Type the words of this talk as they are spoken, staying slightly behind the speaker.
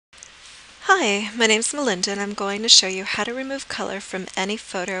Hi, my name's Melinda and I'm going to show you how to remove color from any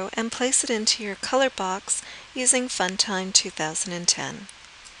photo and place it into your color box using Funtime 2010.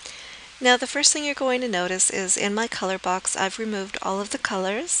 Now the first thing you're going to notice is in my color box I've removed all of the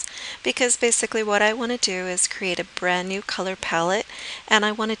colors because basically what I want to do is create a brand new color palette, and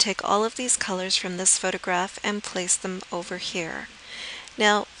I want to take all of these colors from this photograph and place them over here.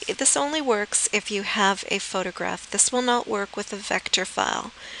 Now, this only works if you have a photograph. This will not work with a vector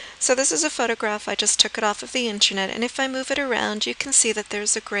file. So this is a photograph. I just took it off of the internet, and if I move it around, you can see that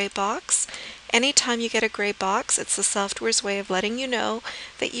there's a gray box. Anytime you get a gray box, it's the software's way of letting you know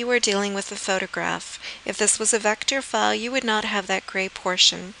that you are dealing with a photograph. If this was a vector file, you would not have that gray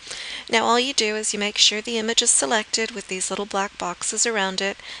portion. Now all you do is you make sure the image is selected with these little black boxes around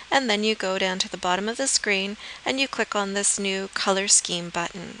it, and then you go down to the bottom of the screen and you click on this new color scheme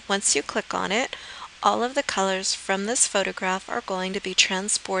button. Once you click on it, all of the colors from this photograph are going to be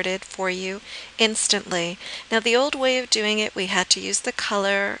transported for you instantly. Now the old way of doing it, we had to use the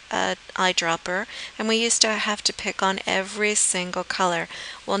color eyedropper, and we used to have to pick on every single color.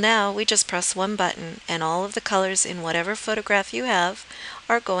 Well, now we just press one button and all of the colors in whatever photograph you have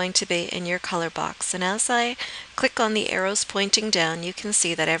are going to be in your color box. And as I click on the arrows pointing down, you can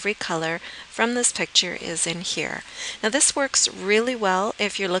see that every color from this picture is in here. Now this works really well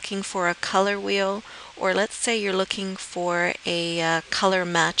if you're looking for a color wheel, or let's say you're looking for a color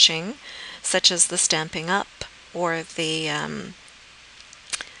matching, such as the Stamping Up or the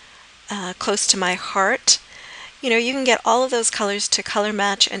Close to My Heart. You know, you can get all of those colors to color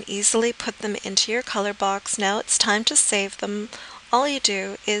match and easily put them into your color box. Now it's time to save them. All you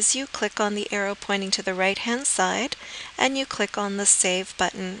do is you click on the arrow pointing to the right hand side and you click on the Save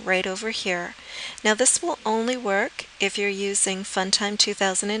button right over here. Now this will only work if you're using Funtime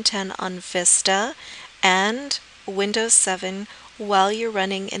 2010 on Vista and Windows 7 while you're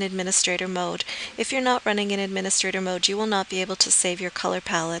running in administrator mode. If you're not running in administrator mode, you will not be able to save your color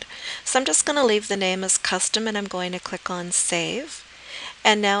palette. So I'm just going to leave the name as custom and I'm going to click on Save.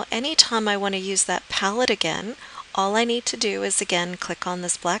 And now anytime I want to use that palette again, all I need to do is again click on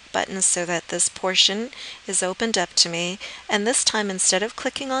this black button so that this portion is opened up to me, and this time instead of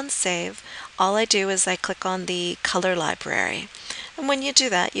clicking on Save, all I do is I click on the color library. And when you do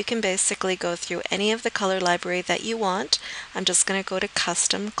that, you can basically go through any of the color library that you want. I'm just going to go to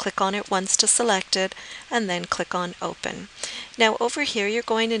Custom, click on it once to select it, and then click on Open. Now over here you're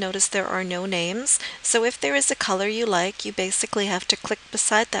going to notice there are no names, so if there is a color you like, you basically have to click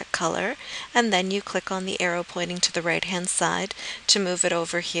beside that color, and then you click on the arrow pointing to the right hand side to move it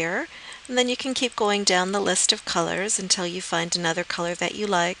over here. And then you can keep going down the list of colors until you find another color that you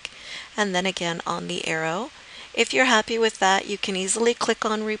like, and then again on the arrow. If you're happy with that, you can easily click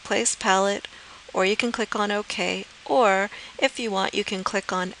on Replace Palette, or you can click on OK, or if you want, you can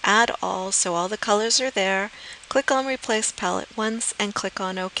click on Add All so all the colors are there, click on Replace Palette once, and click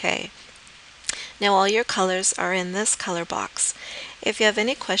on OK. Now all your colors are in this color box. If you have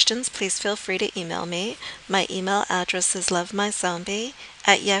any questions, please feel free to email me. My email address is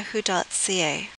lovemyzombie@yahoo.ca.